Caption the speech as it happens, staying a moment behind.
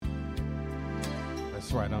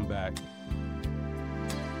That's right, I'm back.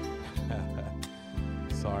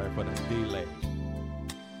 Sorry for the delay.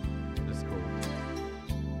 It's cool.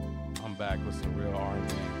 I'm back with some real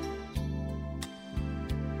R&B.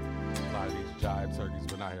 A lot of these jive turkeys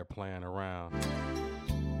been out here playing around.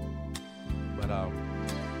 But let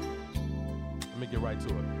me get right to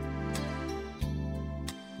it.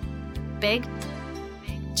 Big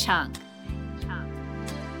chunk.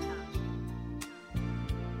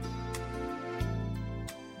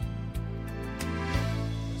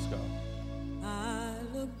 Let's go. I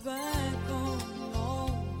look back on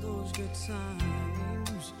all those good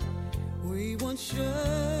times we once shared,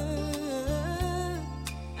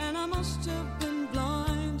 and I must have been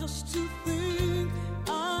blind just to think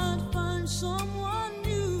I'd find someone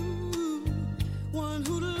new, one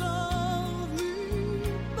who'd love me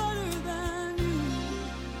better than you.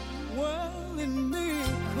 Well, it may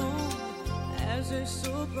come as a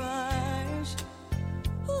surprise.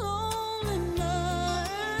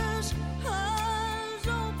 Loneliness has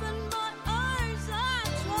opened my eyes. I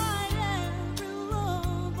tried every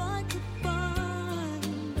love I could find.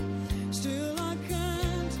 Still I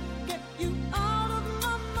can't get you out of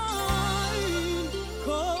my mind.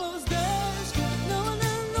 'Cause there's no one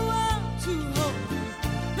in the world to hold me.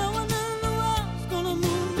 No one in the world's gonna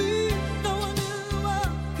move me. No one in the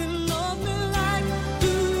world can love me like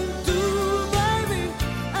you do, baby.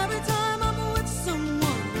 Every time I'm with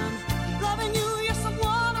someone, I'm loving you. Yes, I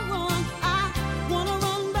wanna run. I wanna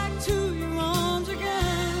run back to your arms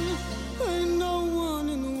again. Ain't no one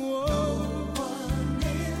in the world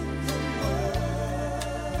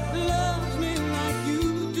loves me like you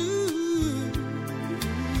do.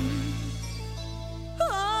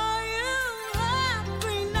 Are you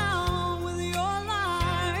happy now with your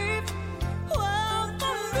life? Well,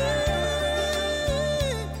 for me,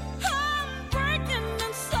 I'm breaking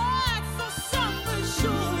inside, so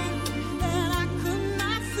self-assured that I could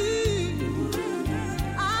not see.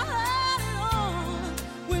 I had it all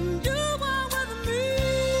when you were with me,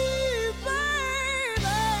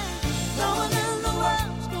 baby. No one in the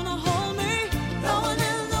world's gonna hold me. No one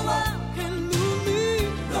in the world can move me.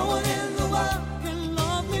 No one in the world can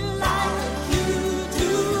love me like you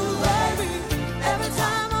do, baby. Every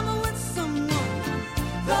time I'm with someone,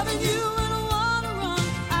 loving you and I wanna run.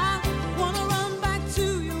 I wanna run back to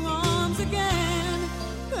your arms again.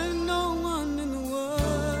 Ain't no one in the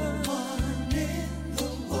world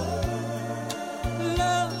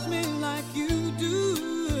loves me like you do.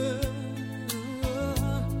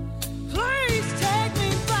 Please take me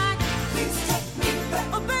back.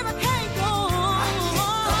 Oh, baby, I can't go on.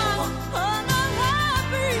 I'm not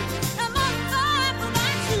happy in my life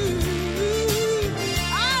without you.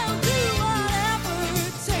 I'll do whatever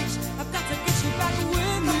it takes. I've got to get you back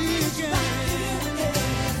with me again.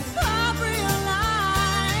 I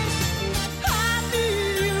realize I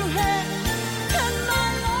need you here in my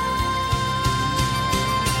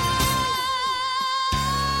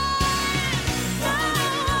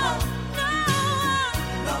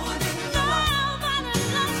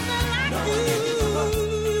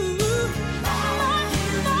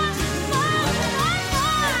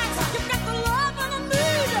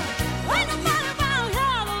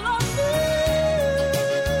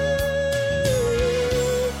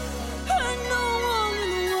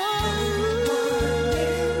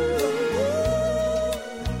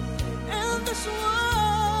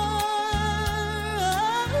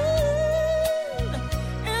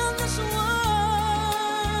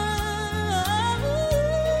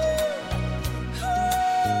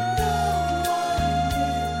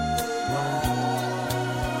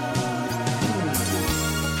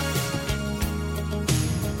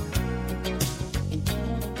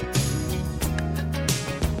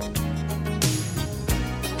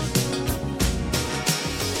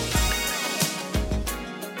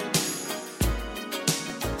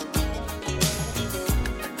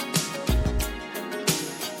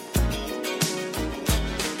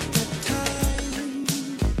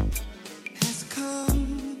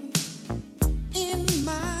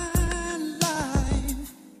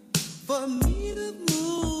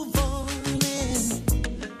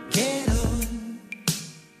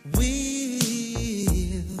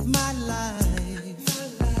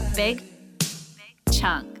Big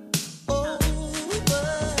chunk.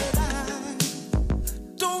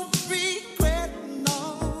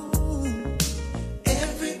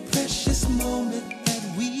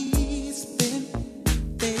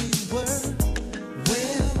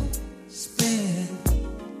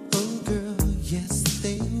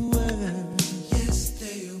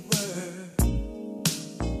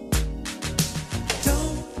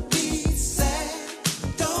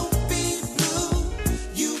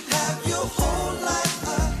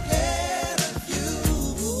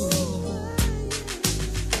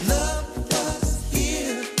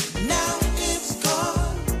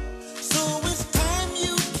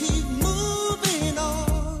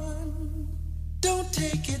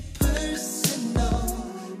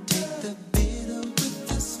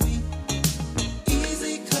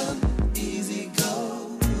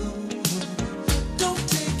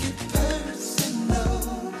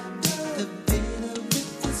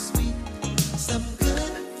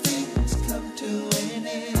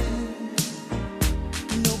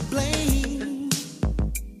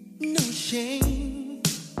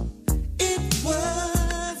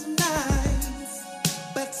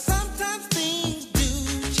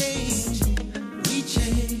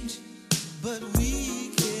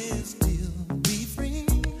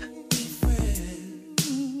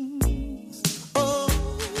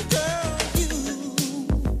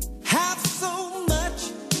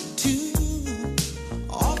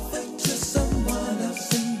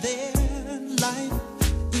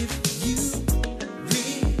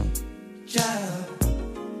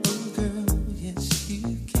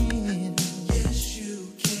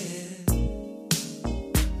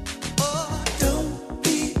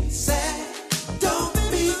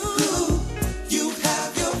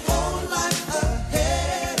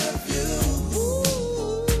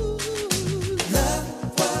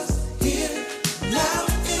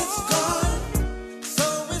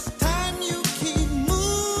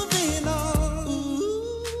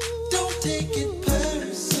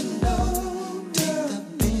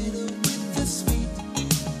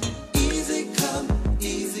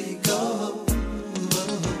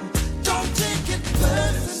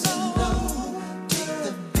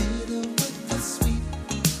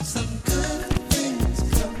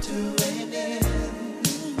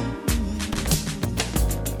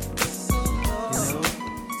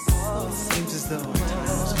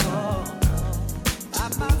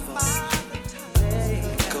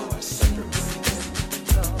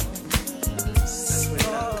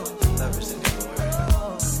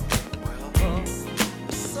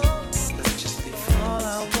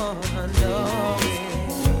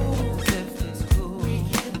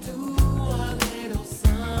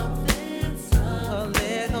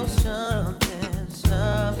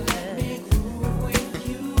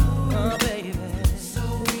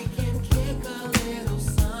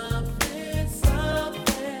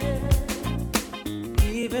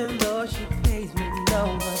 Even though she pays me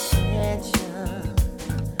no attention,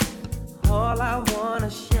 all I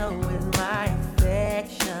wanna show is my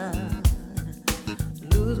affection.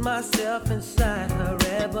 Lose myself inside her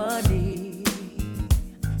ebony,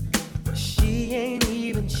 but she ain't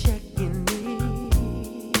even checking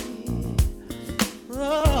me.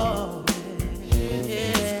 Oh,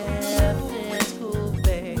 yeah, it's cool,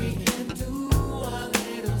 baby. We can do a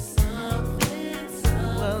little something,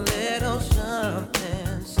 something. A little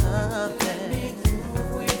something, something.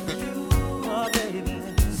 With you, oh, baby.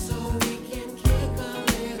 So we can kick a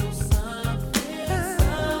little something,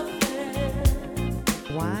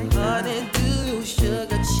 something. Why not? Honey, do sugar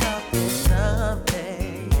chocolate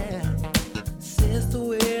something, yeah. Sister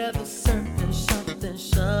with a certain something,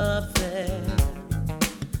 something.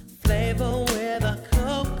 Flavor with a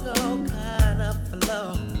cocoa kind of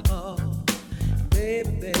flow.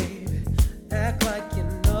 Baby, baby, act like you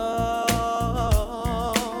know.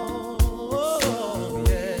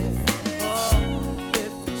 Yeah. Oh,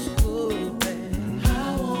 if it's cool, baby,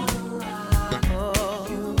 I wanna ride. Oh,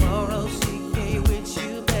 tomorrow CK with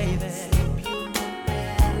you, baby.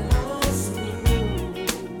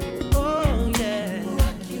 Oh, yeah.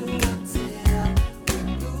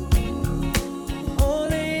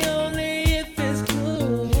 Only if it's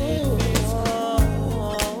cool,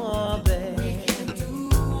 oh, baby.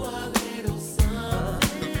 Do a little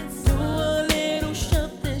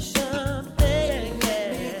something, something,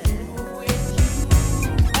 yeah.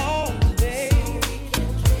 Oh, baby.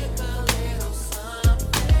 Kick a little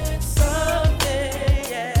something, something,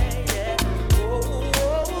 yeah, yeah.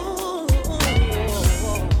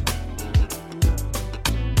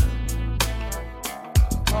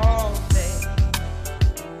 Oh, baby.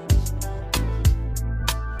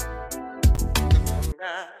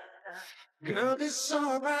 Girl, it's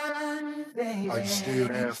alright, baby. Are you still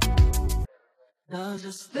there? No,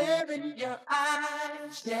 just there in your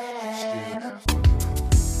eyes, yeah.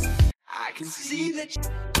 I can see that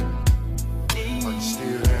Are you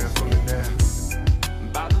still there for me now?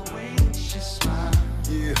 by the way that you smile.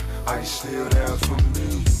 Yeah, are you still there for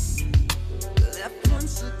me? Left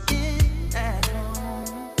once again at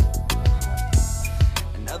home.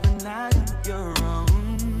 Another night on your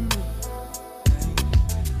own.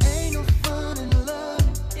 Ain't no fun in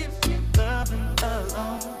love if you're loving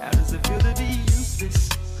alone. How does it feel to be useless?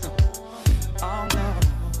 Oh no.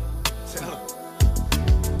 Tell her.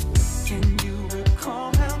 Can you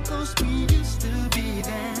recall how close we used to be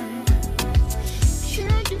then?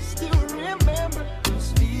 Can you still remember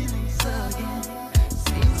those feelings again?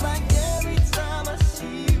 Seems like every time I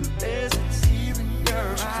see you, there's a tear in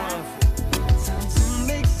your eye. Time to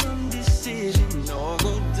make some decisions or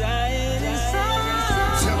go dying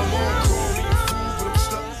inside. Tell them all call me a fool, but I'm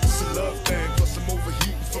stuck. It's a love thing, plus I'm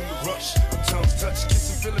overheating from the rush. I'm tongue touch,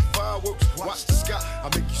 kissing, feeling fireworks. Watch the sky. I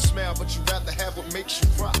make you smile, but you rather have what makes you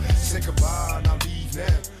cry. Say goodbye and I'll leave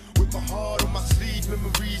now. With my heart on my sleeve,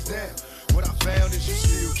 memories down. What I found is you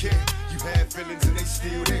still care. You had feelings and they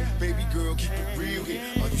still there. Baby girl, keep it real here.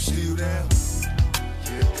 Are you still down?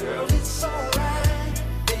 Yeah, girl. It's alright,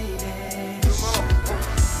 baby. Come on.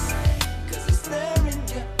 Cause it's there in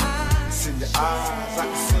your eyes. It's in your eyes, I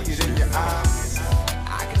can see it in your eyes.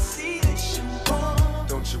 I can see that you want.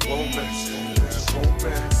 Don't you want me? Want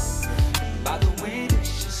me? By the way that you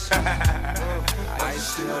smile. Are you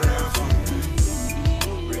still there for me?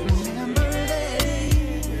 Remember that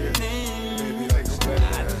Baby, like a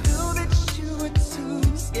I knew that you were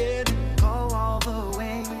too scared to go all the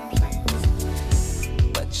way.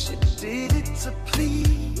 But you did it to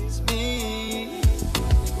please me.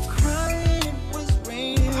 Crying it was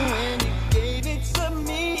raining when you gave it to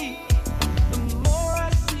me. The more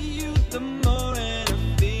I see you, the more that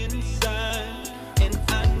I feel inside. And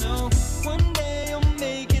I know one day you'll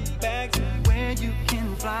make it back to where you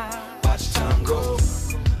can fly. watch time go.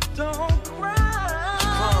 Don't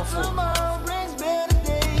cry, tomorrow brings better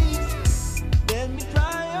days. Let me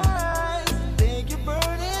dry your eyes, take your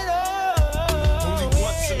burden up. Only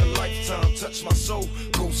once in a lifetime, touch my soul.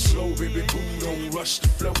 Go slow, baby, boo, don't rush the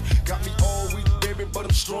flow. Got me all weak, baby, but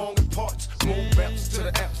I'm strong in parts. More bounce to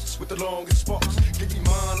the apps. with the longest sparks. Give me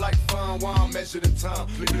mine like fine wine measured in time.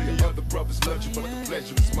 Many other brothers loved you, but the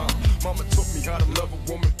pleasure is mine. Mama taught me how to love a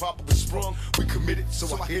woman, Papa was sprung. We committed, so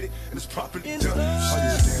I hit it, and it's properly done. Are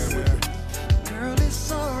you stand with me? Girl,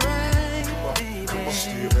 it's alright, Come on,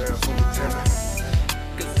 still there for me, tell me.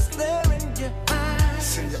 'cause it's there in your eyes.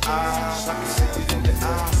 It's in your eyes, I can see it in your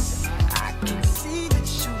eyes. I can see that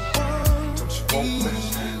you want. Don't you want me?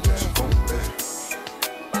 Don't you want me?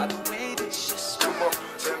 By the way that you smile. Come on,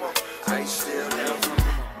 tell me. I ain't still there for me.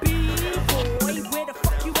 B-boy, where the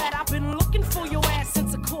fuck you at? I've been looking for your ass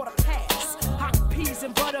since a quarter past. Hot peas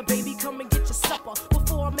and butter, baby, come and get your supper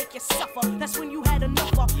before I make you suffer. That's when you had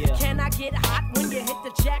enough of. Can I get hot when you hit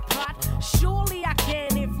the jackpot? Surely I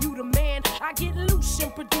can if you the man. I get loose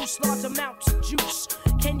and produce large amounts of juice.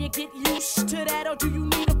 Can you get used to that, or do you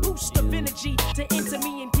need a boost of energy to enter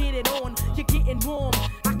me and get it on? You're getting warm,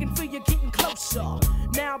 I can feel you getting closer.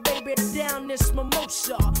 Now, baby, down this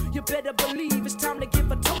mimosa. You better believe it's time to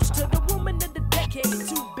give a toast to the woman of the decade.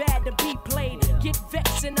 Too bad to be played. Get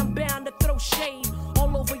vexed and I'm bound to throw shade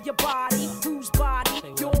all over your body. Whose body?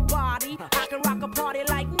 Your body. I can rock a party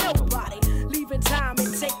like nobody. Leaving time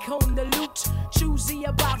and take home the loot. Choosy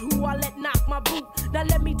about who I let knock my boot. Now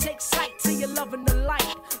let me take sight till you're loving the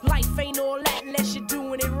light. Life ain't all that unless you're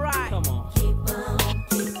doing it right. Come on. Keep on,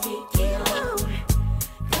 keep on.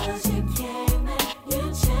 'Cause you came and you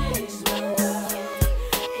changed my love.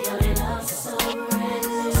 Your love so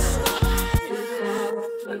reckless. You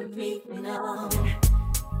gotta keep me on.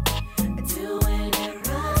 Doing it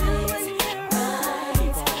right.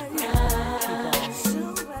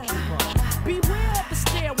 Beware of the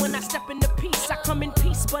stare when I step into peace. I come in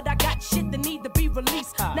peace, but I got shit that need to be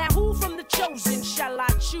released. Now who from the chosen shall I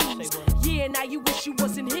choose? Yeah, now you wish you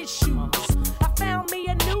was in his shoes. I found me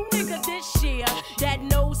a new nigga this year that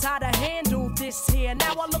knows how to handle this here.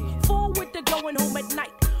 Now I look forward to going home at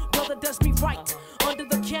night. Brother does me right under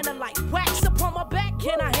the candlelight. Wax upon my back,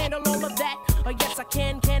 can I handle all of that? Yes I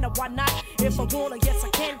can I? Why not? If I wanna, yes I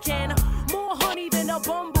can. More honey than a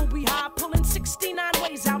bumblebee hive, pulling 69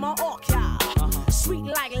 ways out my archive. Sweet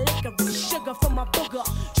like licorice, sugar from my booger,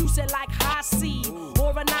 juicy like high C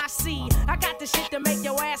or an IC. I got the shit to make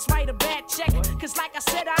your ass write a bad check. 'Cause like I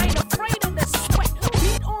said, I ain't afraid of the sweat.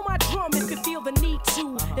 Beat on my drum if you feel the need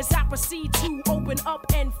to, as I proceed to open up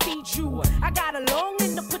and feed you. I got a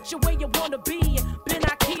longing to put you where you wanna be. Been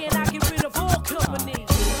I key and I get rid of all company.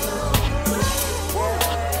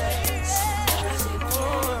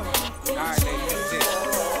 Alright, ladies, that's it.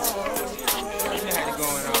 You know how to go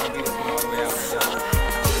on R&B this one all the way out.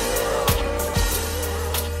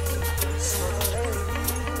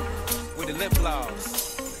 With the lip gloss.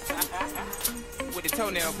 With the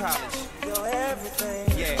toenail polish. You're everything.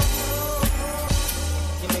 Yeah.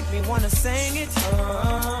 You make me wanna sing it.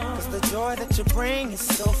 'Cause the joy that you bring is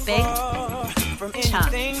so Big far from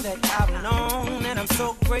Chunk. anything that I've known, and I'm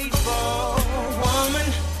so grateful.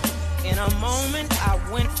 Woman, in a moment I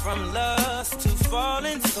went from lust to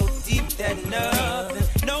falling so deep that nothing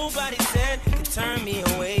nobody said could turn me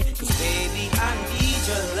away. 'Cause baby, I need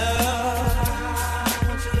your love. I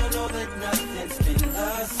want you to know that nothing's been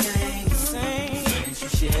the same since you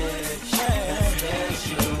shared that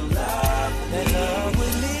special love, that love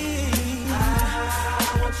with me. I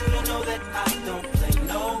want you to know that I don't play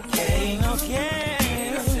no game, no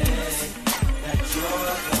game. That you're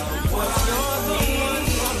the one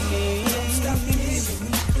for me. Don't stop giving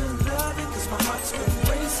me the loving, 'cause my heart's been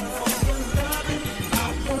racing for your loving. I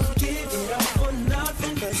won't give it up for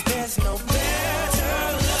nothing, 'cause there's no better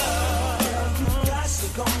love. You got me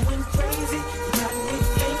going crazy. You got me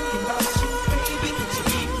thinking about you, baby. Could you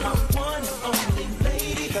be my one and only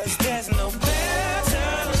lady? 'Cause there's no better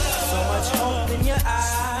love. So much hope in your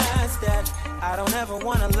eyes that I don't ever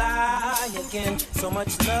wanna lie again. So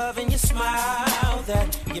much love in your smile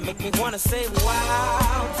that you make me wanna say,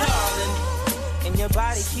 wow, darling. And your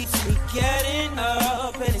body keeps me getting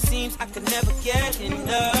up, and it seems I could never get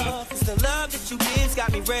enough. 'Cause the love that you give's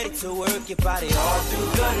got me ready to work your body all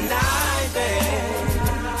through the night, babe.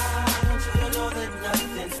 I want you to know that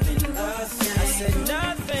nothing's been the same. I said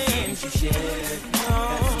nothing. You shared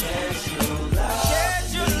that special love. Shared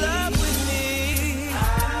your love with me. I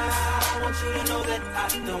want you to know that I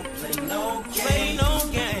don't play no game. Play no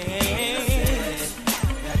game.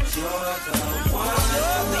 That you're the one for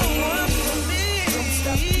me. Don't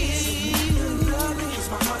stop giving me the loving, 'cause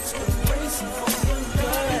my heart's been racing for your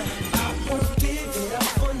love. I won't give it up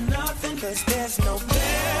for nothing, 'cause there's no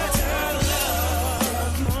better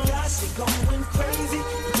love. You got me going crazy.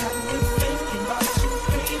 You got me thinking about you,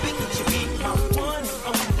 baby. Could you be my one and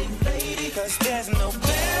only lady? 'Cause there's no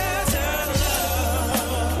better love.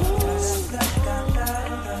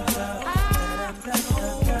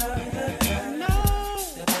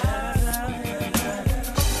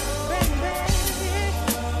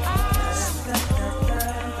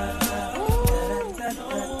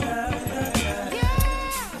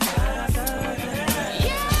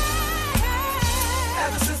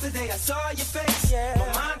 saw your face. Yeah. My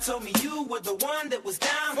mind told me you were the one that was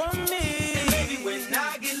down for me. And baby, when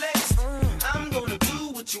I get laced, I'm gonna do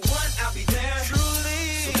what you want. I'll be there. Truly.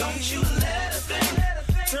 So don't you let a thing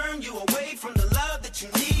turn you away from the love that you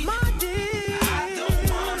need. My dear, I don't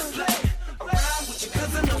wanna play around with you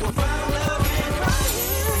 'cause I know if I love you,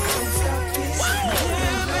 don't stop this.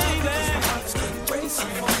 Yeah, baby. 'Cause my heart's gonna race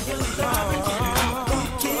for your love.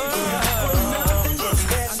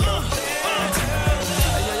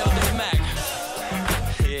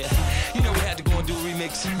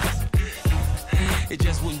 It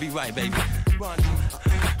just wouldn't be right, baby.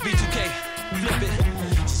 B2K, flip it.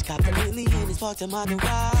 Just got the millions parked in my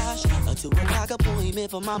garage. A 2 o'clock appointment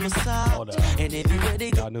for my massage. And if you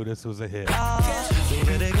ready, y'all knew this was a hit.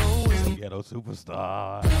 here they go. Ghetto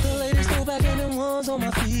superstar. The ladies go back in them ones on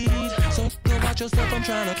my feet. So go watch your stuff, I'm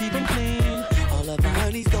trying to keep them clean. All of my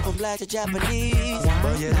honeys go from black to Japanese.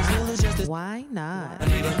 But yeah, this still is just a Why not? I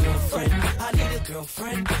need a girlfriend. I need a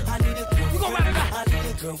girlfriend. I need a girlfriend. You gon' ride it out. I need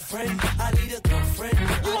a girlfriend. I need a girlfriend.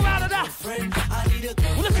 You gon' ride it out. I need a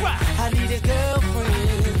girlfriend. Well, let's ride. I need a girlfriend.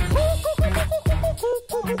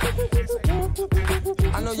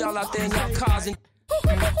 I know y'all out there in y'all cars and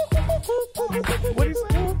What is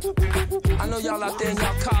that? I know y'all out there in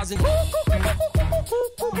y'all cars and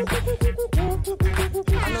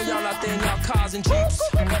I know y'all out there in y'all cars and Jeeps.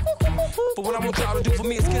 But what I want y'all to do for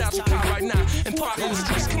me is get out your car right now and park in the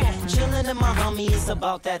streets. Come on. Chillin' in my homie, it's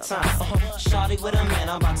about that time. Shawty with a man,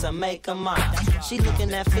 I'm about to make her mine. She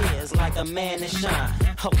looking at fears like a man that shine.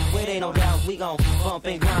 Oh, it ain't no doubt we gon' bump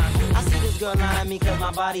and grind. I see this girl eyeing me cause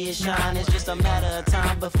my body is shine. It's just a matter of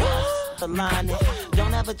time before I the line it.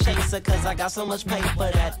 Don't ever chase her cause I got so much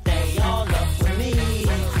paper that they all up for me.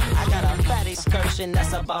 I got a fat excursion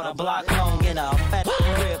that's about a block long and a fat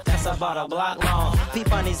grip that's about a block long.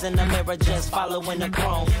 Peeponies in the mirror just following the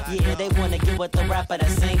chrome. Yeah, they wanna get with the rapper that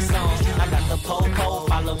sings songs. I got the po-po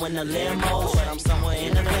following the limo, but I'm somewhere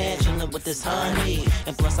in the van chillin' with this honey.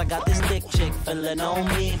 And plus I got this thick chick feeling on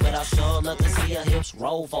me, but I sure love to see her hips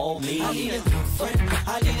roll for me. I need a girlfriend.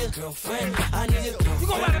 I need a girlfriend. I need a girlfriend. You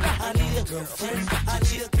gon' ride it out. I need a girlfriend. I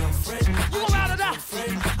need a girlfriend. You gon' ride it out.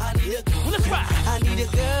 I need a girlfriend. Well, let's ride. I need a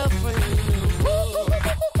girlfriend.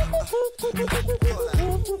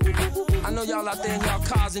 I know y'all out there in y'all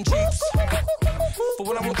cars and Jeeps. But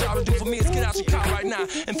what I want y'all to do for me is get out your car right now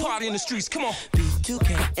and party in the streets. Come on.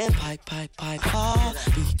 B2K and pipe,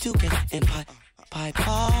 B2K and pipe.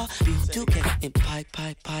 B2K and pipe,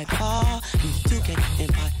 B2K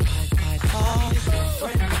and pipe.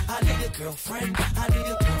 I need a girlfriend. I need a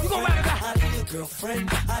girlfriend. You gon' ride it out. I need a girlfriend.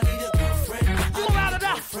 I need a girlfriend. You gon' ride it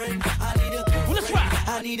out. I need a girlfriend. Well, let's ride.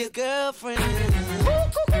 I need a girlfriend.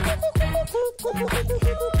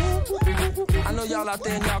 I know y'all out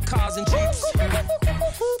there in y'all cars and Jeeps.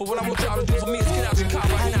 But what I want y'all to do for me is get out your car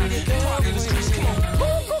right now and party in the streets. Come on.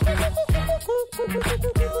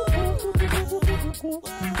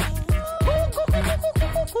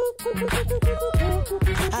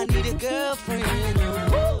 I need a girlfriend.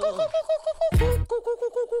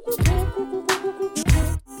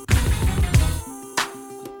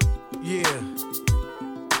 Yeah.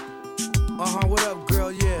 What up,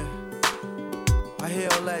 girl? Yeah. I hear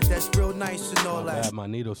all that. That's real nice and all My that. bad, my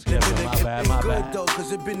needle skipping. My bad, my good bad. though,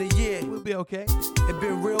 cause it been a year. We'll be okay. It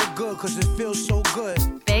been real good, cause it feels so good.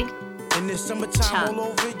 Big And this summertime Chunk. all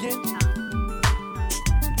over again.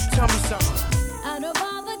 Tell me something. Out of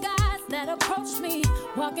all the guys that approached me,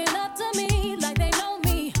 walking up to me like they know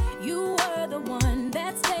me, you were the one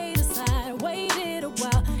that stayed